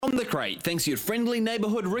From the crate, thanks to your friendly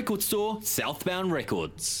neighbourhood record store, Southbound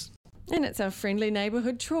Records. And it's our friendly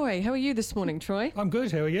neighbourhood Troy. How are you this morning, Troy? I'm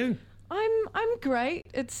good. How are you? I'm great.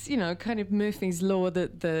 It's, kind of Murphy's Law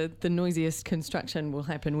that the noisiest construction will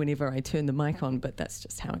happen whenever I turn the mic on, but that's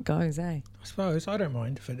just how it goes, eh? I suppose. I don't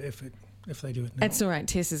mind if they do it now. It's all right.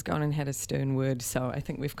 Tess has gone and had a stern word, so I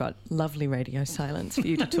think we've got lovely radio silence for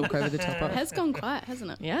you to talk over the top of. It has gone quiet,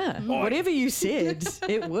 hasn't it? Yeah. Whatever you said,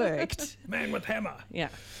 it worked. Man with hammer. Yeah.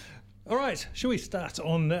 All right. Shall we start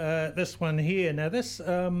on this one here? Now, this...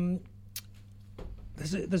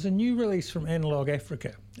 There's a new release from Analog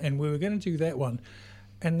Africa, and we were going to do that one.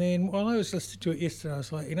 And then while I was listening to it yesterday, I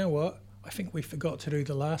was like, you know what? I think we forgot to do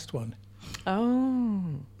the last one. Oh.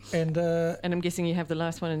 And I'm guessing you have the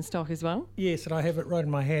last one in stock as well? Yes, and I have it right in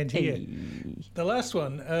my hand here. Hey. The last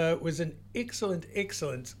one was an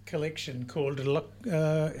excellent collection called, what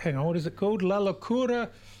is it called? La Locura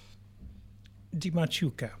di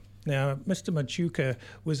Machuca. Now, Mr. Machuca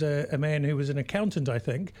was a man who was an accountant, I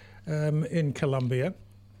think, in Colombia.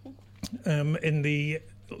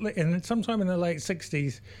 And sometime in the late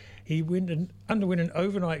 60s, he underwent an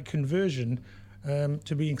overnight conversion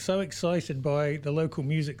to being so excited by the local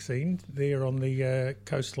music scene there on the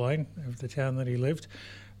coastline of the town that he lived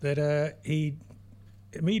that he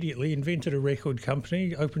immediately invented a record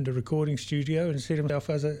company, opened a recording studio, and set himself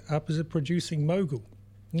up as a producing mogul.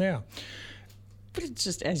 Now... But it's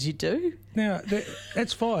just as you do. Now,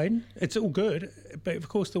 that's fine. It's all good. But, of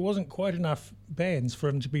course, there wasn't quite enough bands for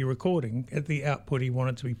him to be recording at the output he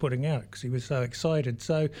wanted to be putting out because he was so excited.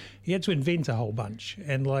 So he had to invent a whole bunch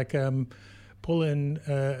and, pull in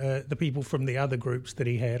the people from the other groups that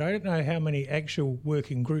he had. I don't know how many actual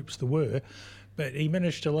working groups there were, but he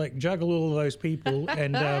managed to, juggle all of those people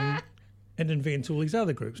and invent all these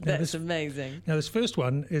other groups. Now, That's amazing. Now, this first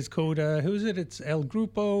one is called, who is it? It's El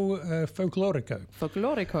Grupo Folklorico.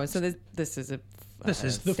 Folklorico. So this is a... This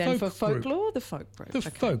is the stand folk for folklore, group. The folk group. The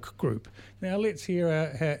folk group. Now, let's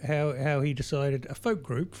hear how he decided a folk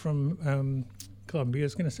group from Colombia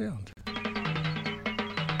is going to sound.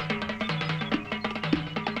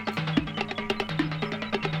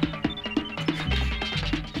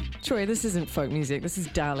 Troy, this isn't folk music. This is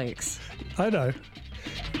Daleks. I know.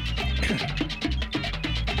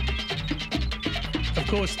 Of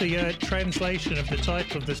course, the translation of the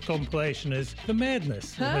title of this compilation is The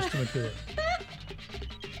Madness of Mr. McCool.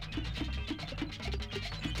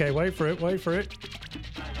 Okay, wait for it.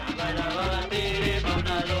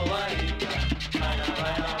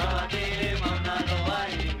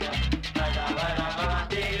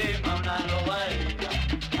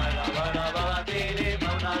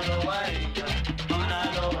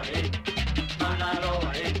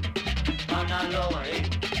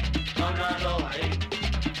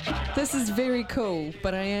 This is very cool,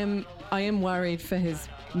 but I am worried for his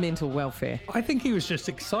mental welfare. I think he was just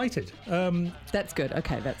excited. That's good.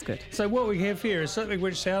 Okay, that's good. So what we have here is something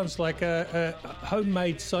which sounds like a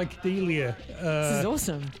homemade psychedelia. This is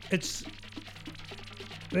awesome.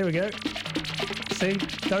 There we go. See,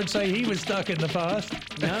 don't say he was stuck in the past.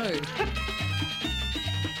 No.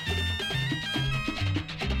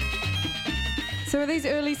 So are these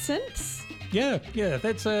early synths? Yeah,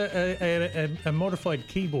 that's a modified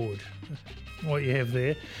keyboard, what you have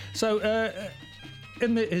there. So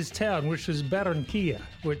in his town, which is Barranquilla,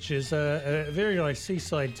 which is a very nice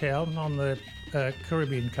seaside town on the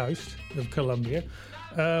Caribbean coast of Colombia,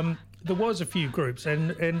 there was a few groups,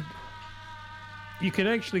 and you can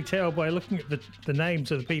actually tell by looking at the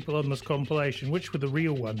names of the people on this compilation which were the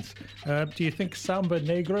real ones. Do you think Samba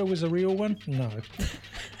Negro was a real one? No.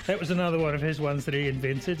 That was another one of his ones that he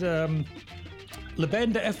invented. La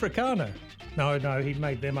Banda Africana. No, he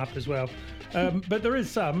made them up as well. But there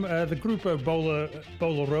is some. The Grupo Bola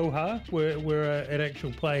Roja were an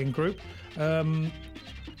actual playing group.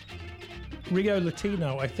 Rio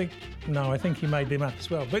Latino, I think he made them up as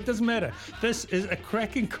well. But it doesn't matter. This is a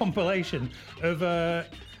cracking compilation of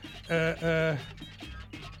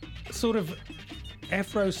sort of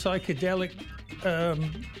Afro-psychedelic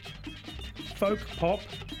folk pop.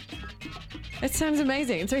 It sounds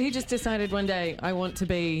amazing. So he just decided one day, I want to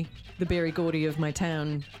be the Berry Gordy of my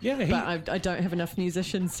town. Yeah, but I don't have enough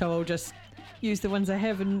musicians, so I'll just use the ones I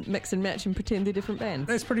have and mix and match and pretend they're different bands.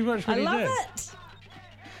 That's pretty much what he did. I love it.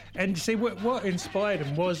 And see, what inspired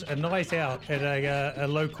him was a night out at a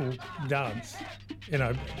local dance you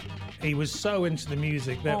know, he was so into the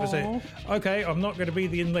music. That was it. Okay, I'm not going to be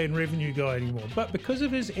the inland revenue guy anymore. But because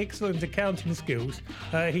of his excellent accounting skills,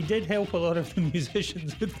 he did help a lot of the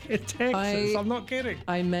musicians with their taxes. I'm not kidding.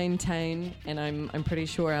 I maintain, and I'm pretty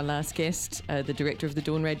sure our last guest, the director of the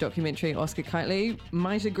Dawn Raid documentary, Oscar Kitely,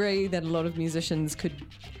 might agree that a lot of musicians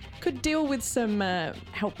could deal with some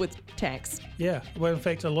help with tax. Yeah, well, in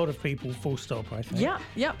fact, a lot of people, full stop, I think.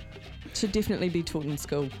 Yeah. Should definitely be taught in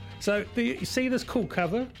school. So, you see this cool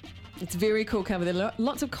cover? It's a very cool cover. There are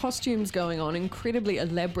lots of costumes going on, incredibly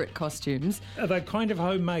elaborate costumes. They're kind of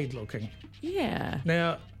homemade looking. Yeah.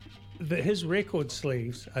 Now, his record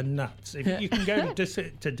sleeves are nuts. If you can go to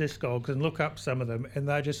Discogs and look up some of them, and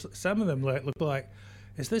some of them look like,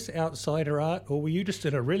 is this outsider art, or were you just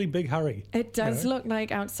in a really big hurry? It does look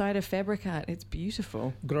like outsider fabric art. It's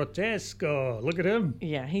beautiful. Grotesco. Look at him.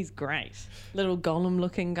 Yeah, he's great. Little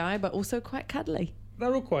golem-looking guy, but also quite cuddly.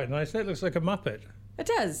 They're all quite nice. That looks like a Muppet. It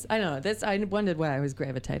does. I know. I wondered why I was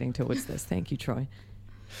gravitating towards this. Thank you, Troy.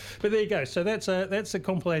 But there you go. So that's a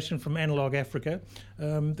compilation from Analog Africa.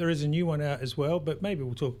 There is a new one out as well, but maybe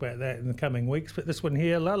we'll talk about that in the coming weeks. But this one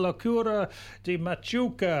here, La Locura de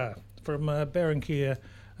Machuca from Barranquilla,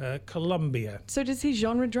 Colombia. So does he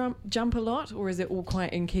genre jump a lot, or is it all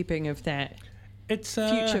quite in keeping of that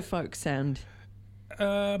future folk sound?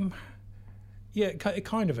 Yeah, it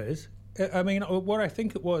kind of is. I mean, what I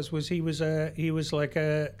think it was he was like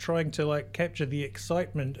trying to like capture the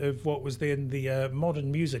excitement of what was then the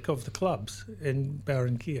modern music of the clubs in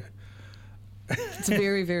Barranquilla. It's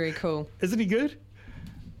very, very cool. Isn't he good?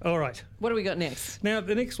 All right. What do we got next? Now,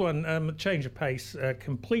 the next one, change of pace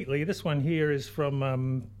completely. This one here is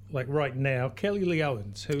from, like right now, Kelly Lee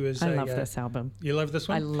Owens, who is I love this album. You love this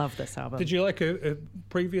one? I love this album. Did you like a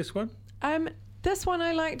previous one? This one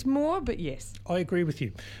I liked more, but yes. I agree with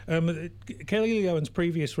you. Kelly Lee Owens'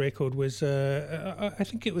 previous record was, I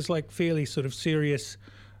think it was like fairly sort of serious.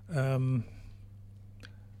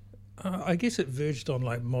 I guess it verged on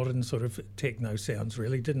like modern sort of techno sounds,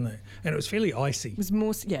 really, didn't it? And it was fairly icy. It was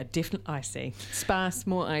more, definitely icy. Sparse,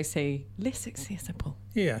 more icy, less accessible.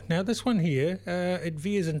 Yeah. Now this one here, it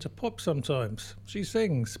veers into pop sometimes. She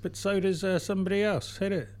sings, but so does somebody else.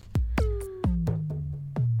 Hit it.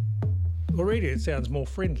 Already it sounds more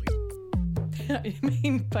friendly. I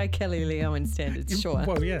mean, by Kelly Lee Owens standards, sure.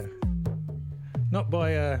 Well, yeah. Not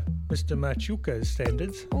by Mr. Machuca's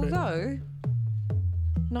standards. Although,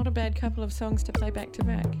 not a bad couple of songs to play back to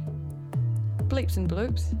back. Bleeps and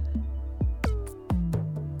bloops.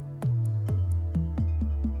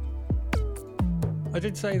 I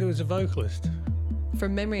did say there was a vocalist.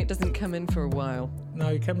 From memory, it doesn't come in for a while. No,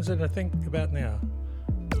 he comes in, I think, about now.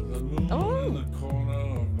 The moon in the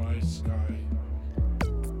corner of my sky.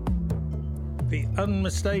 The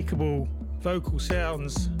unmistakable vocal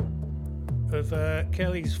sounds of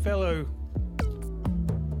Kelly's fellow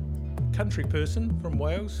country person from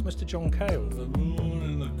Wales, Mr. John Cale. The moon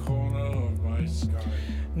in the corner of my sky.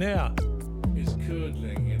 Now is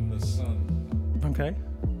curdling in the sun. Okay.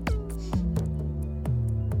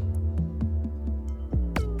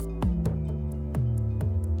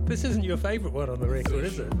 This isn't your favourite one on the record,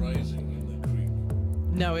 is it? Rising in the creek.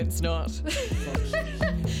 No, it's not.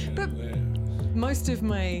 But most of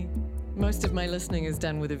my listening is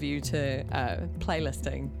done with a view to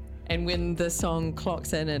playlisting. And when the song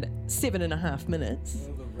clocks in at 7.5 minutes,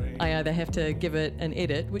 I either have to give it an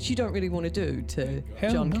edit, which you don't really want to do to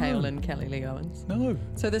John Cale and Kelly Lee Owens. No.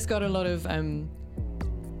 So this got a lot of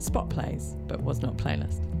spot plays, but was not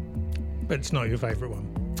playlist. But it's not your favourite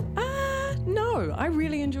one. No, I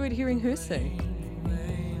really enjoyed hearing her sing.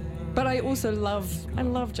 But I also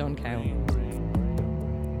love John Cale.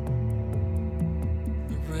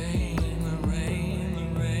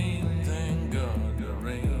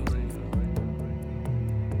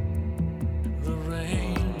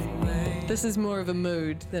 This is more of a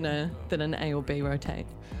mood than an A or B rotate.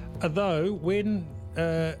 Although when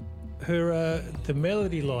the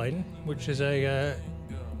melody line, which is a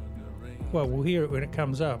well, we'll hear it when it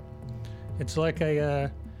comes up. It's like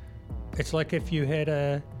if you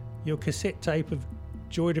had your cassette tape of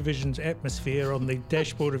Joy Division's Atmosphere on the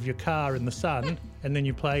dashboard of your car in the sun, and then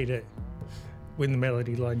you played it when the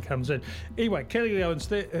melody line comes in. Anyway, Kelly Lee Owens,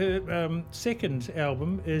 her second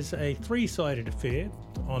album is a three-sided affair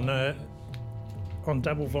on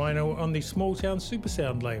double vinyl on the Small Town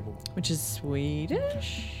Supersound label. Which is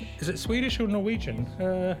Swedish? Is it Swedish or Norwegian?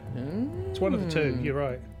 It's one of the two, you're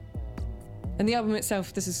right. And the album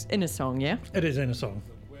itself, this is in a song, yeah? It is in a song.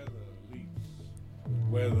 The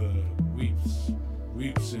weather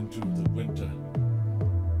weeps into the winter.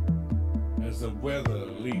 As the weather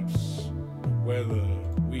leaps, the weather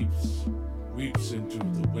weeps weeps into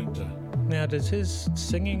the winter. Now, does his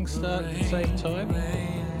singing start at the same time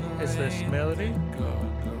as this melody?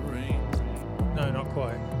 God, the rain. No, not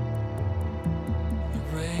quite. The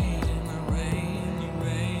rain, the rain, the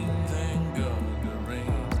rain, thank God, the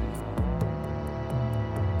rain.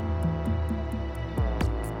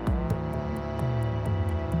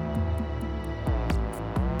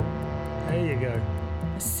 There you go.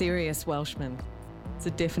 A serious Welshman. It's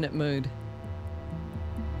a definite mood.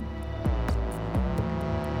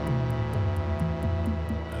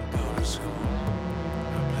 I go to school,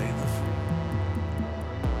 I play the fool.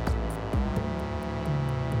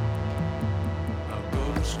 I'll go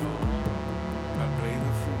to school, I play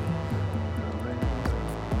the fool.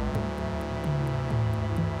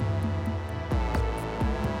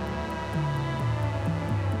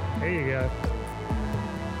 There you go.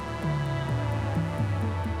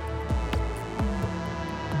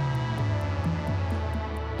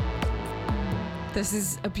 This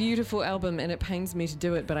is a beautiful album and it pains me to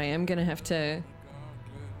do it, but I am going to have to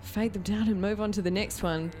fade them down and move on to the next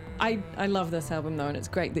one. I love this album though, and it's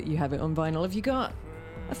great that you have it on vinyl. Have you got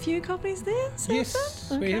a few copies there?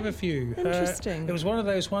 Yes, we Okay. have a few. Interesting. It was one of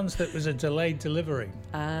those ones that was a delayed delivery.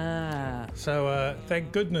 Ah, So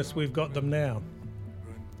thank goodness we've got them now.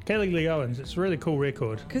 Kelly Lee Owens, it's a really cool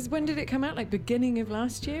record. because when did it come out? Like beginning of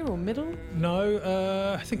last year or middle?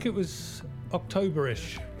 No, I think it was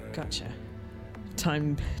October-ish. Gotcha.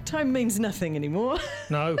 Time means nothing anymore.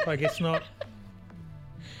 No, I guess not.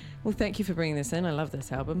 Well, thank you for bringing this in. I love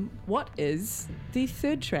this album. What is the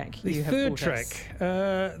third track The you have third brought us? track.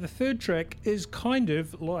 The third track is kind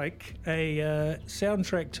of like a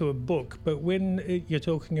soundtrack to a book, but when you're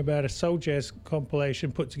talking about a soul jazz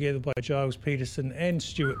compilation put together by Giles Peterson and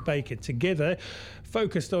Stuart Baker together,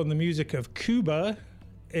 focused on the music of Cuba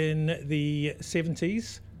in the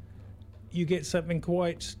 70s, you get something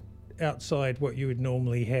quite outside what you would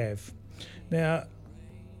normally have. Now,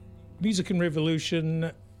 Music and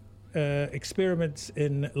Revolution experiments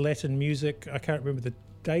in Latin music. I can't remember the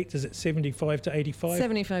date. Is it 75 to 85?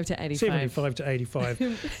 75 to 85. 75 to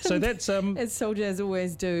 85. So that's As Soul Jazz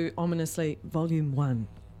always do, ominously, Volume 1.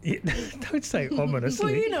 yeah, don't say ominously.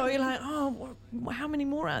 Well, you know, you're like, oh, how many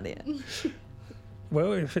more are there?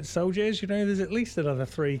 Well, if it's soul jazz, you know, there's at least another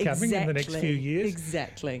 3 coming in the next few years.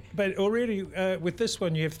 Exactly. But already with this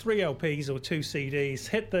one, you have 3 LPs or 2 CDs.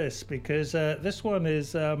 Hit this because this one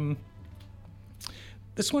is the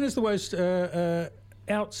most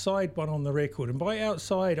outside one on the record, and by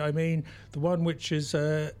outside I mean the one which is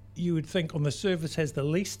you would think on the surface has the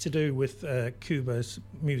least to do with Cuba's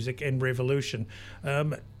music and revolution.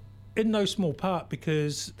 In no small part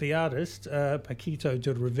because the artist, Paquito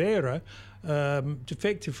de Rivera,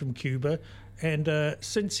 defected from Cuba, and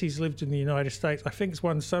since he's lived in the United States, I think he's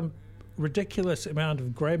won some ridiculous amount of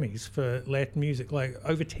Grammys for Latin music, like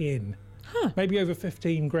over 10. Maybe over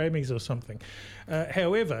 15 Grammys or something.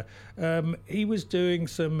 However, he was doing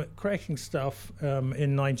some cracking stuff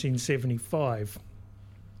in 1975.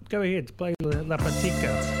 Go ahead, play La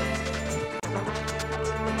Patica.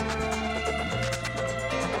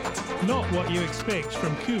 Not what you expect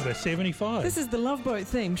from Cuba 75. This is the Love Boat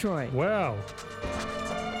theme, Troy. Wow.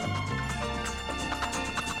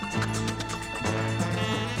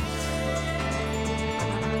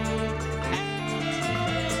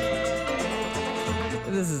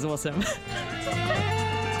 This is awesome.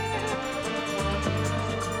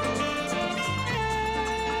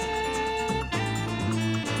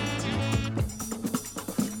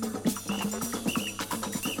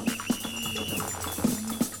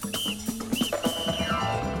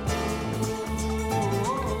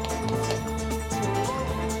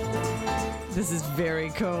 This is very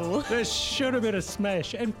cool. This should have been a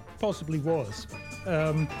smash, and possibly was.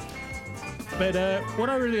 But what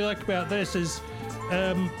I really like about this is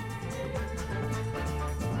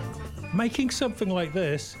making something like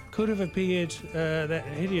this could have appeared, that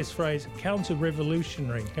hideous phrase,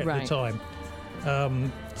 counter-revolutionary at Right. the time.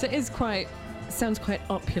 So it is sounds quite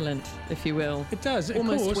opulent, if you will. It does, of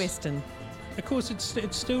Almost course. Western. Of course, it's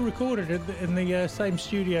still recorded in the same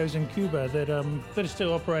studios in Cuba that are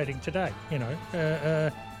still operating today. You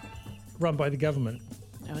know, run by the government.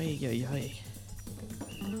 Oy, oy, oy.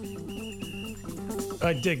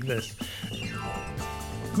 I dig this.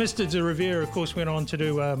 Mr. De Rivera, of course, went on to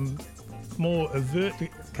do more overtly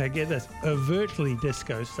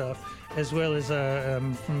disco stuff, as well as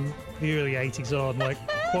from the early 80s on, like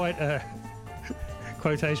quite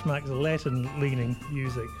quotation marks Latin-leaning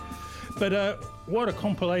music. But what a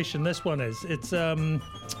compilation this one is. It's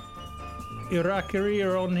Iraquiri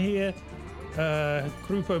are on here,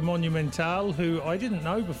 Grupo Monumental, who I didn't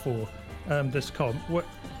know before this comp.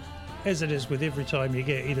 as it is with every time you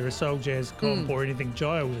get either a soul jazz comp or anything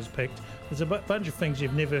Giles has picked, there's a bunch of things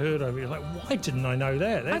you've never heard of. You're like, why didn't I know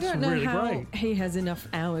that? That's I don't know really how great. he has enough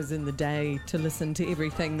hours in the day to listen to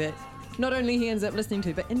everything that not only he ends up listening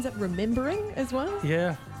to, but ends up remembering as well.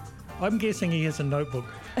 Yeah, I'm guessing he has a notebook.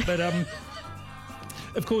 But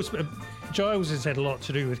of course, Giles has had a lot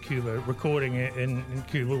to do with Cuba, recording it in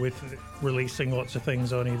Cuba, with releasing lots of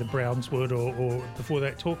things on either Brownswood or before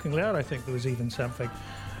that Talking Loud. I think there was even something.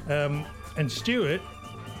 And Stuart,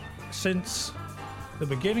 since the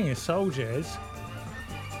beginning of soul jazz,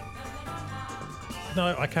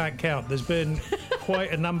 no, I can't count. There's been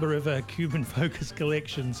quite a number of Cuban-focused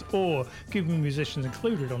collections or Cuban musicians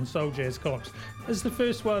included on soul jazz comps. This is the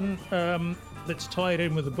first one that's tied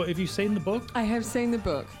in with the book. Have you seen the book? I have seen the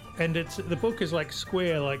book. And the book is like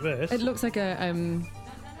square like this. It looks like a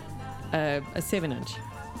 7-inch,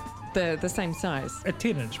 the same size. A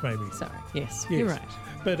 10-inch maybe. Sorry, yes, Yes. you're right.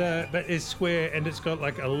 But it's square, and it's got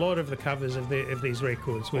like a lot of the covers of these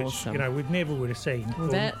records, which Awesome. we never would have seen. Well,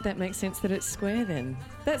 that makes sense that it's square then.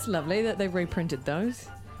 That's lovely that they've reprinted those.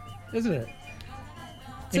 Isn't it?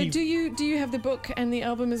 So And do you have the book and the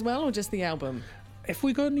album as well, or just the album? If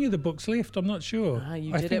we got any of the books left, I'm not sure. Ah,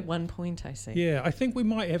 you I did think- at one point, I see. Yeah, I think we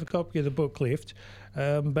might have a copy of the book left,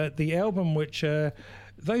 but the album, which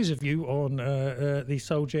those of you on the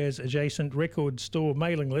Soul Jazz adjacent record store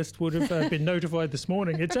mailing list would have been notified this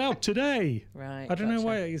morning. It's out today. Right. I don't know gotcha.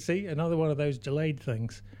 why. You see, another one of those delayed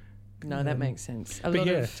things. No, that makes sense. But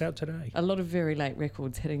yeah, it's out today. A lot of very late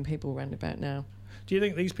records hitting people round about now. Do you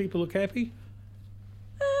think these people look happy?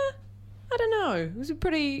 I don't know. It was a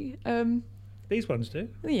pretty. These ones do.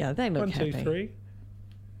 Yeah, they look 1, happy. 2, 3.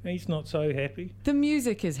 He's not so happy. The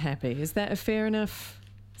music is happy. Is that a fair enough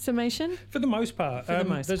summation? For the most part. For the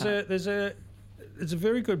most part. There's a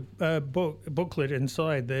very good booklet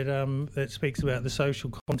inside that speaks about the social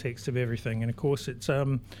context of everything, and of course it's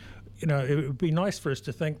it would be nice for us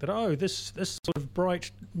to think that this sort of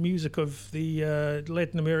bright music of the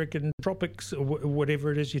Latin American tropics or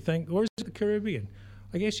whatever it is you think, or is it the Caribbean?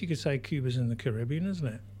 I guess you could say Cuba's in the Caribbean, isn't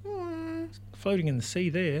it? Floating in the sea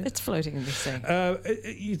there. It's floating in the sea.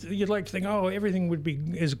 You'd like to think,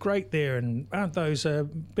 everything is great there, and aren't those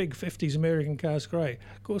big 50s American cars great?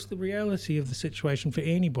 Of course, the reality of the situation for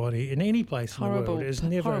anybody in any place in the world is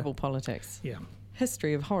never... Horrible politics. Yeah.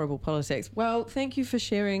 History of horrible politics. Well, thank you for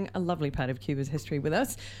sharing a lovely part of Cuba's history with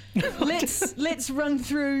us. Let's run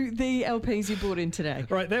through the LPs you brought in today.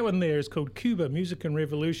 Right, that one there is called Cuba, Music and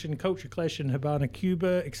Revolution, Culture Clash in Havana,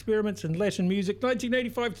 Cuba, Experiments in Latin Music,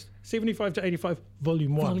 1975 to 85,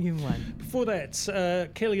 Volume 1. Volume 1. Before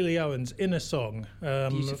that, Kelly Lee Owens, Inner Song.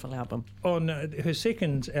 Beautiful album. On her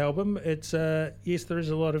second album, it's yes, there is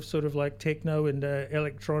a lot of sort of like techno and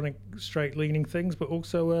electronic straight-leaning things, but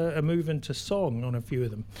also a move into song on a few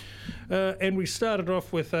of them. And we started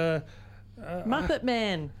off with Muppet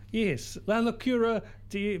Man. yes, La Locura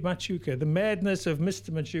de Machuca, the madness of Mr.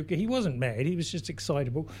 Machuca. He wasn't mad; he was just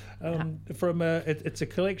excitable. From it's a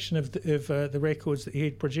collection of the records that he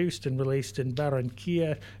had produced and released in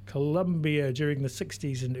Barranquilla, Colombia, during the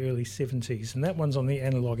 '60s and early '70s, and that one's on the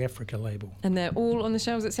Analog Africa label. And they're all on the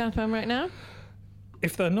shelves at Southbound right now?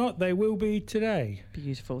 If they're not, they will be today.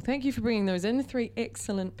 Beautiful. Thank you for bringing those in. 3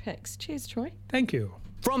 excellent picks. Cheers, Troy. Thank you.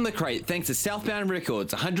 From the crate, thanks to Southbound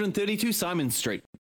Records, 132 Simon Street.